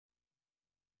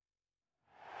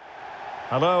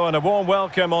Hello and a warm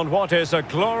welcome on what is a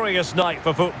glorious night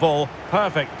for football.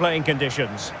 Perfect playing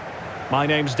conditions. My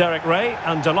name's Derek Ray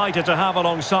and delighted to have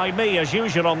alongside me, as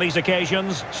usual on these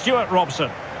occasions, Stuart Robson.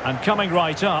 And coming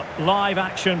right up, live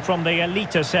action from the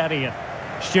Eliteserien.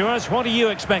 Stuart, what are you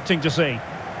expecting to see?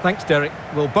 Thanks, Derek.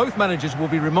 Well, both managers will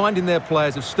be reminding their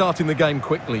players of starting the game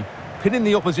quickly, pinning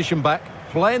the opposition back,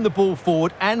 playing the ball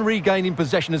forward and regaining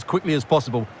possession as quickly as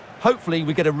possible. Hopefully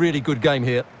we get a really good game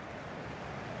here.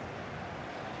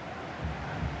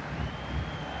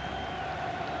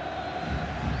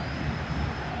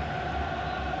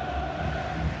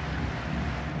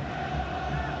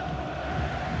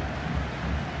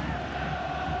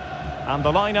 And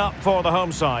the lineup for the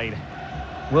home side.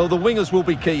 Well, the wingers will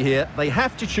be key here. They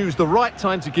have to choose the right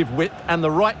time to give width and the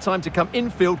right time to come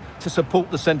infield to support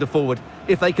the centre forward.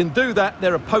 If they can do that,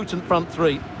 they're a potent front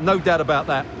three. No doubt about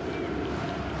that.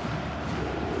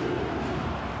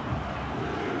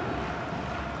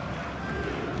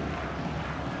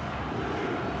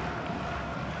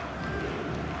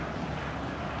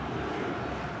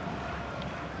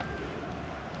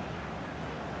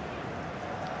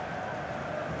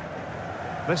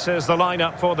 This is the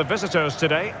lineup for the visitors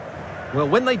today. Well,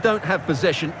 when they don't have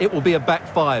possession, it will be a back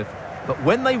five. But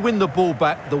when they win the ball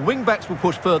back, the wing-backs will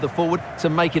push further forward to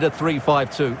make it a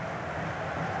 3-5-2.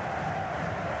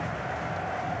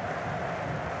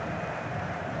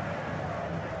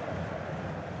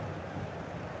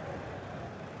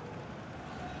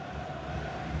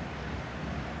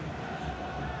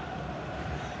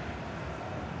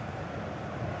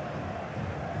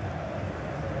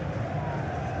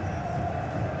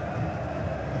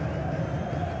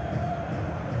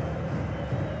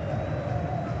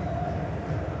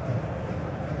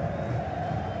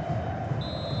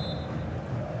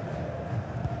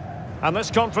 And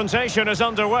this confrontation is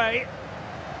underway.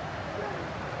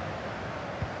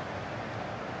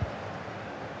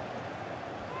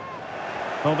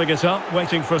 Holding it up,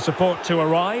 waiting for support to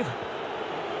arrive.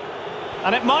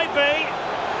 And it might be.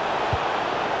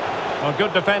 Well,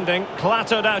 good defending,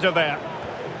 clattered out of there.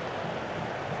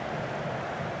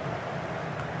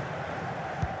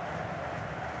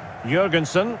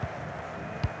 Jurgensen.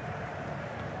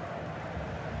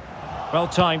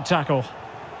 Well-timed tackle.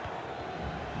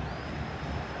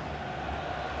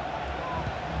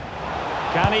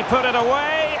 Can he put it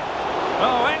away?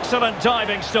 Oh, excellent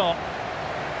diving stop.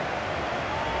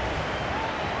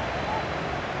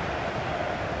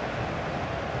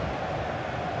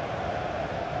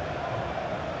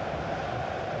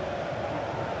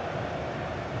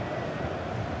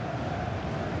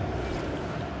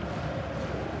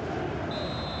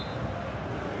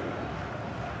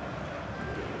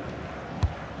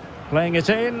 Playing it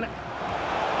in.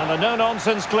 And a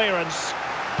no-nonsense clearance.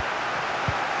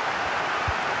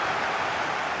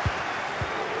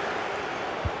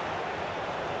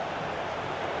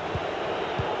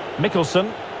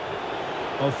 Mikkelsen.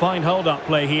 Well, fine hold-up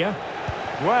play here.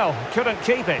 Well, couldn't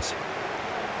keep it.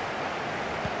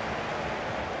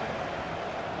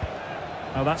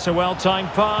 Oh, that's a well-timed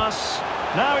pass.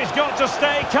 Now he's got to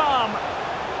stay calm.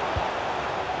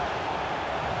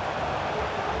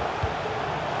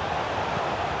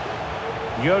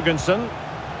 Jurgensen.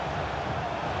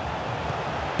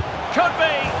 Could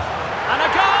be. And a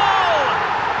goal!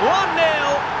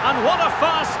 1-0. And what a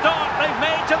fast start they've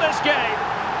made to this game.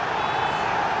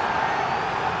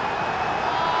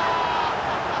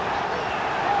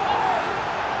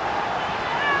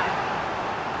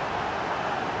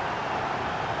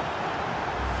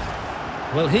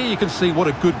 Well, here you can see what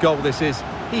a good goal this is.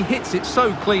 He hits it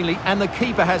so cleanly and the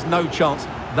keeper has no chance.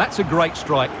 That's a great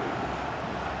strike.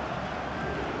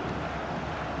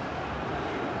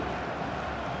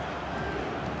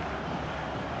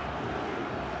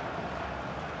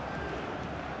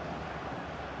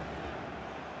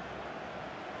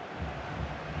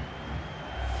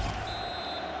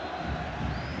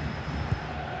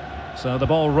 So the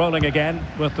ball rolling again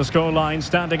with the scoreline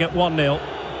standing at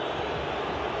 1-0.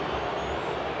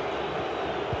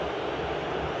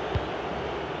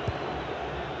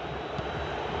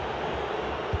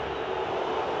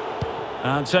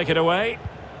 And take it away.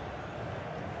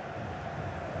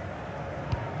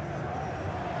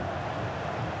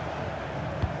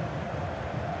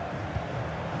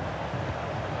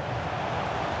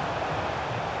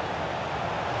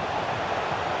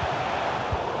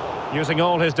 Using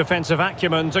all his defensive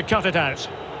acumen to cut it out.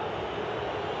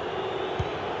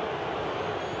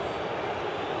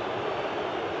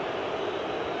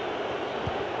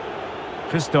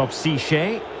 Christophe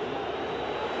Sichet.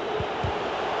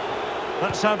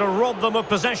 That's how to rob them of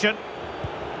possession.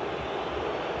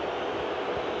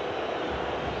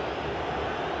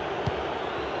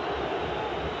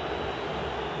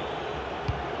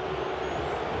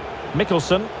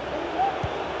 Mickelson.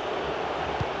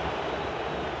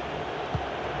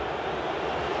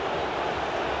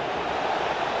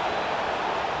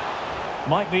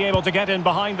 Might be able to get in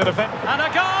behind the defence. And a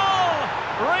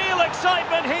goal! Real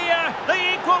excitement here. The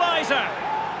equaliser.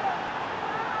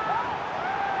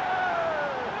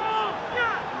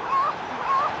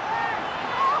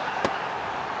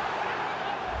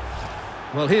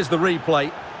 Well, here's the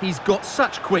replay. He's got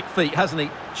such quick feet, hasn't he?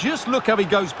 Just look how he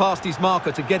goes past his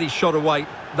marker to get his shot away.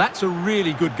 That's a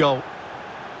really good goal.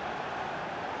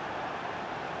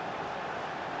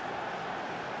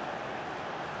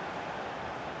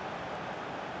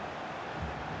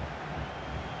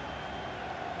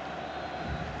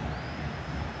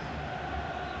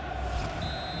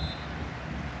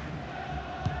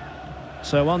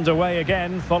 So underway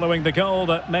again, following the goal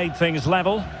that made things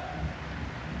level.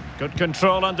 Good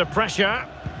control under pressure.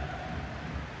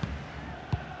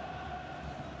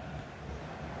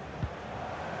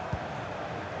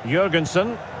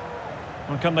 Jurgensen.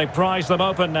 Well, can they prize them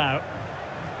open now?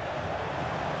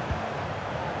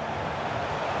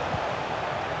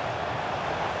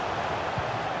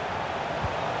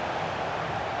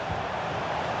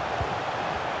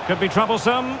 Could be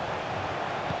troublesome.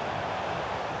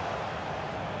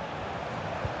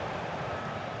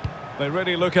 They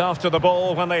really look after the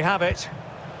ball when they have it.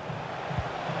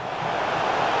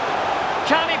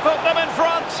 Can he put them in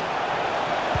front?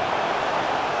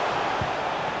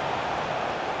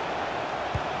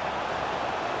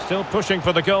 Still pushing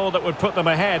for the goal that would put them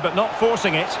ahead, but not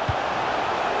forcing it.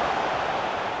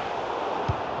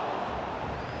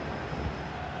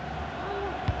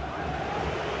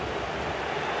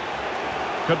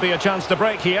 Could be a chance to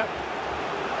break here.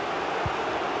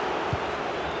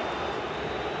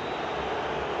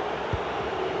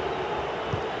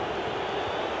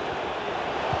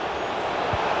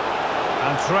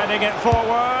 And treading it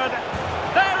forward.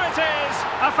 There it is!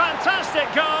 A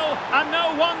fantastic goal, and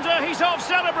no wonder he's off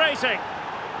celebrating.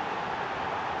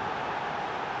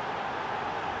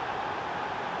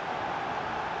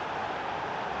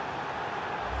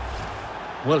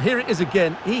 Well, here it is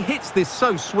again. He hits this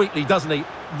so sweetly, doesn't he?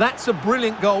 That's a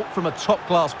brilliant goal from a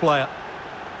top-class player.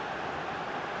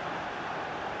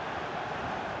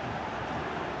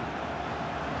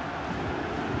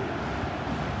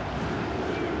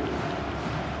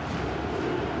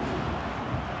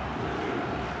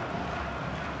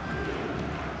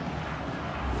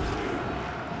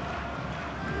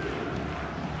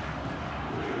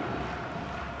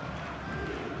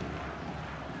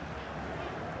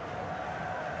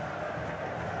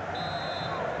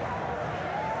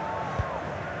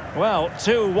 Well,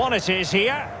 2-1 it is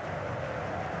here.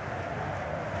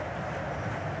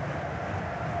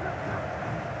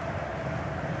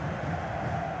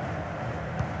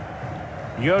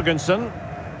 Jurgensen.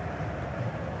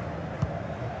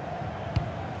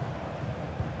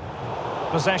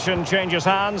 Possession changes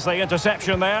hands, the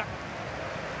interception there.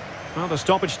 Well, the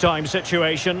stoppage time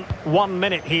situation, 1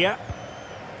 minute here.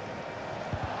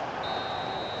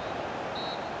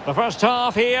 The first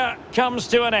half here comes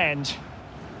to an end.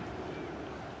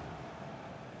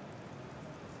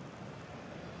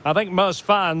 I think most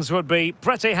fans would be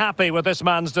pretty happy with this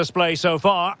man's display so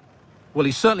far. Well,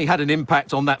 he certainly had an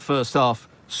impact on that first half,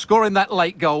 scoring that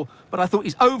late goal, but I thought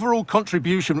his overall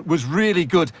contribution was really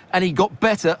good, and he got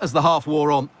better as the half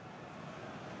wore on.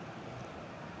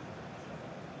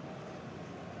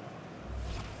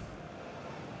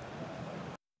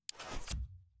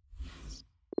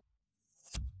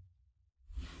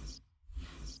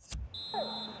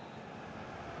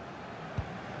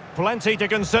 Plenty to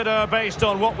consider based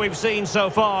on what we've seen so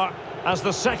far as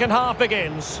the second half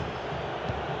begins.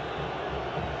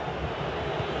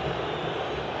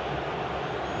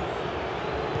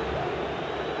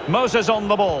 Moses on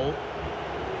the ball.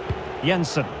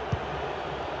 Jensen.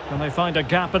 Can they find a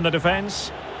gap in the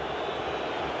defence?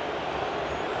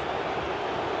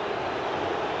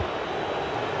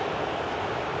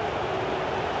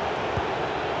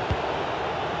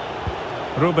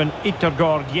 Ruben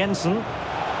Yttergård Jensen.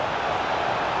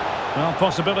 Well,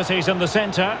 possibilities in the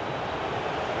centre.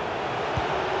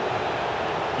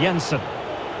 Jensen.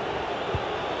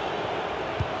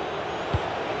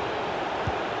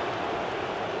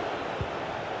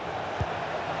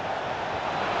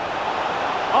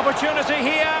 Opportunity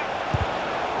here.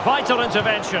 Vital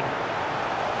intervention.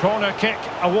 Corner kick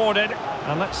awarded.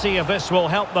 And let's see if this will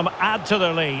help them add to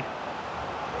their lead.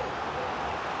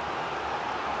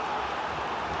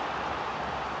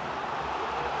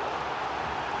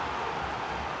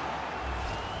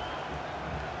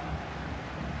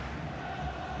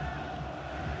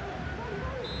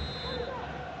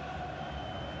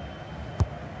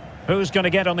 Who's going to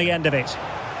get on the end of it?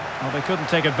 Well, they couldn't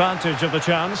take advantage of the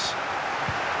chance.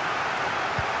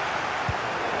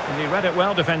 And he read it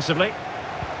well defensively.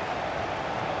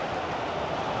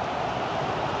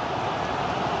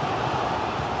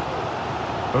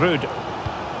 Ruud.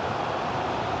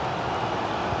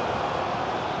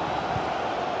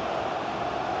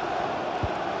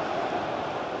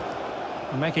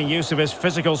 Making use of his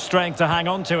physical strength to hang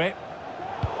on to it.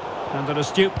 And an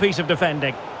astute piece of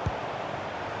defending.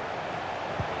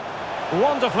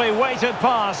 Wonderfully weighted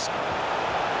pass.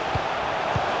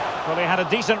 Well, he had a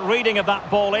decent reading of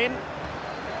that ball in.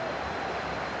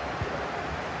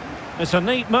 It's a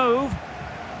neat move.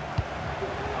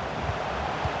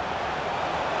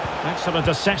 Excellent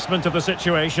assessment of the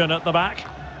situation at the back.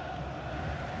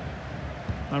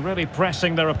 They're really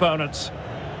pressing their opponents.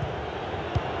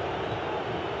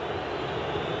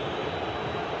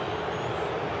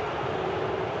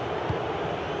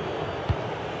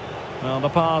 Well, the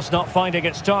pass not finding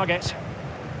its target.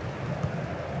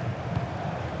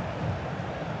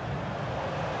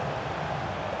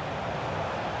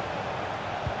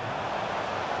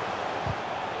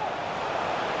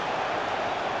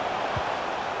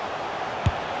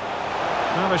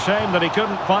 Well, a shame that he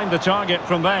couldn't find the target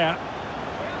from there.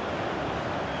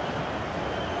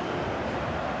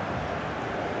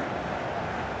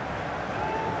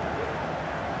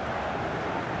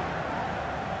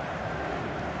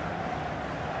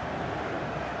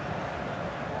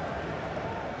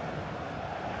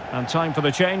 And time for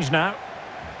the change now.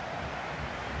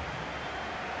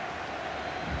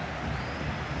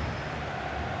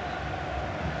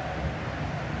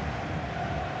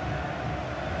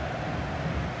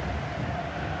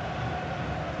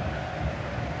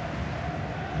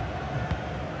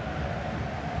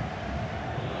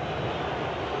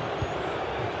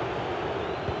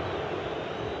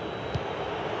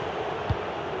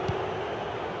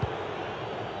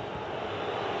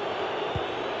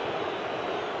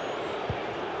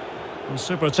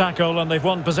 Super tackle, and they've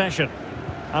won possession.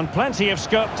 And plenty of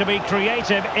scope to be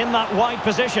creative in that wide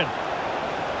position.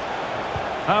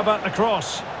 How about the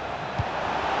cross?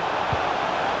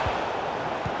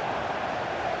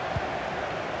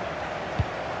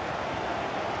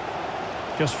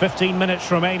 Just 15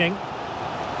 minutes remaining.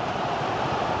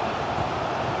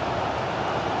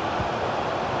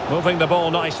 Moving the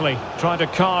ball nicely, trying to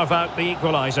carve out the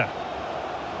equaliser.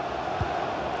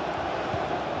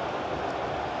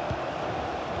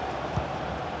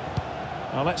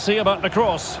 Well, let's see about the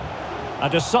cross. A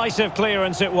decisive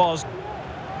clearance it was.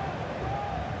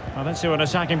 Well, into an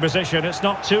attacking position. It's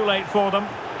not too late for them.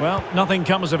 Well, nothing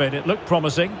comes of it. It looked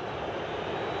promising.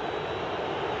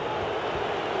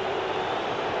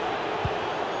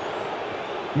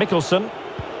 Mikkelsen.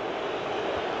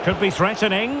 Could be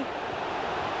threatening.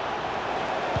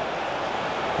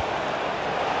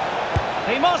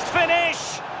 He must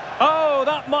finish! Oh,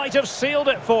 that might have sealed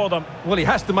it for them. Well, he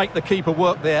has to make the keeper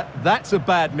work there. That's a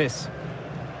bad miss.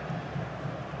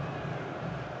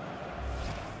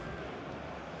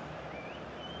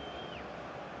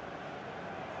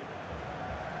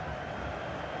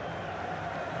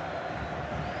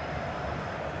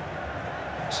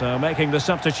 So making the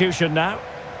substitution now.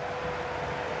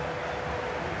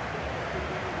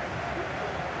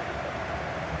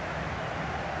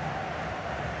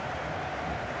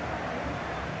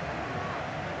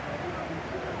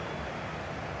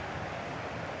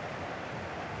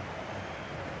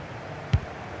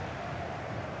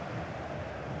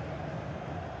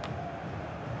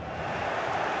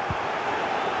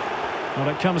 Well,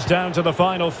 it comes down to the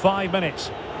final 5 minutes.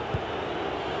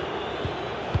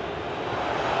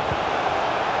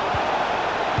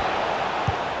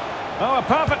 Oh, a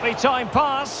perfectly timed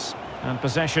pass. And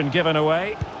possession given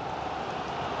away.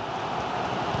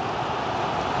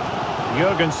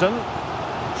 Jurgensen.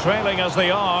 Trailing as they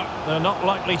are, they're not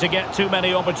likely to get too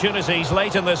many opportunities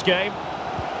late in this game.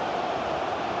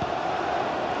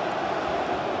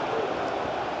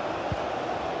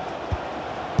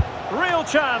 Real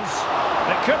chance.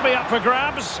 It could be up for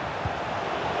grabs.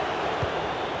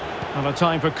 And a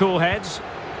time for cool heads.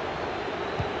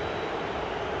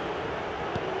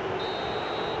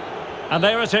 And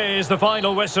there it is, the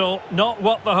final whistle. Not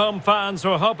what the home fans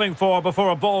were hoping for before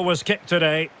a ball was kicked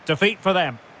today. Defeat for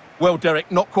them. Well,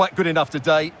 Derek, not quite good enough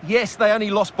today. Yes, they only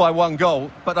lost by 1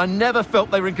 goal, but I never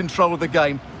felt they were in control of the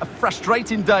game. A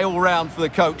frustrating day all round for the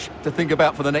coach to think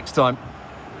about for the next time.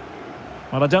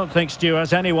 Well, I don't think,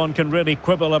 Stuart, anyone can really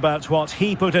quibble about what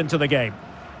he put into the game.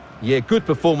 Yeah, good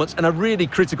performance and a really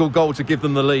critical goal to give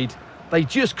them the lead. They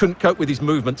just couldn't cope with his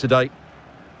movement today.